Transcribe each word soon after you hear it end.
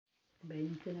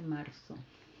20 de marzo.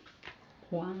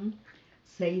 Juan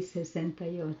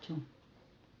 6:68.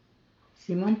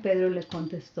 Simón Pedro le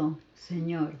contestó: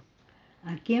 Señor,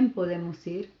 ¿a quién podemos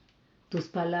ir? Tus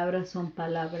palabras son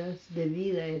palabras de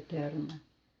vida eterna.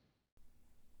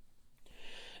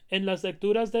 En las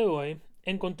lecturas de hoy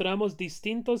encontramos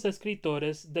distintos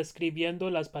escritores describiendo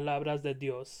las palabras de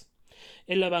Dios.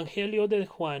 El Evangelio de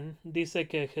Juan dice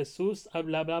que Jesús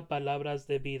hablaba palabras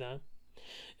de vida.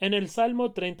 En el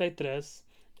Salmo 33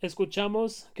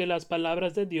 escuchamos que las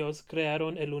palabras de Dios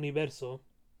crearon el universo.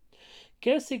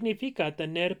 ¿Qué significa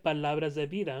tener palabras de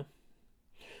vida?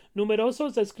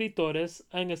 Numerosos escritores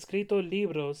han escrito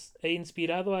libros e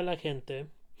inspirado a la gente.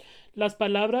 Las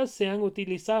palabras se han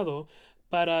utilizado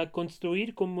para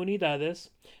construir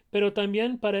comunidades, pero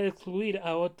también para excluir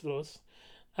a otros,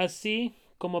 así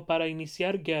como para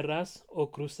iniciar guerras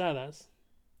o cruzadas.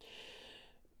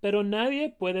 Pero nadie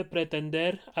puede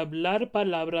pretender hablar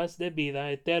palabras de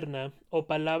vida eterna o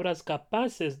palabras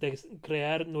capaces de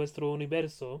crear nuestro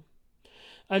universo.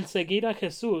 Al seguir a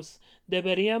Jesús,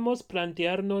 deberíamos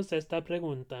plantearnos esta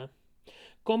pregunta: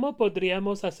 ¿cómo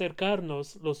podríamos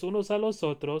acercarnos los unos a los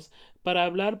otros para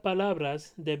hablar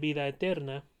palabras de vida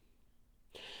eterna?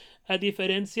 A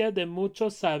diferencia de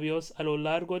muchos sabios a lo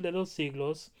largo de los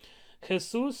siglos,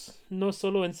 Jesús no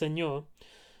solo enseñó,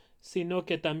 sino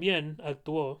que también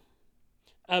actuó.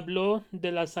 Habló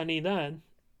de la sanidad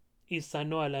y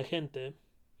sanó a la gente.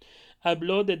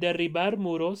 Habló de derribar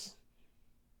muros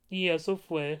y eso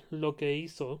fue lo que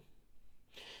hizo.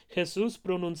 Jesús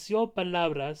pronunció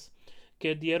palabras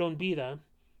que dieron vida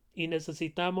y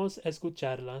necesitamos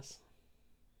escucharlas.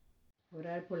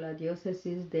 Orar por la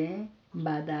diócesis de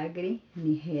Badagry,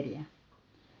 Nigeria.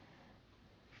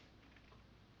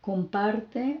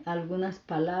 Comparte algunas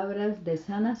palabras de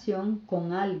sanación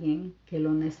con alguien que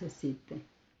lo necesite.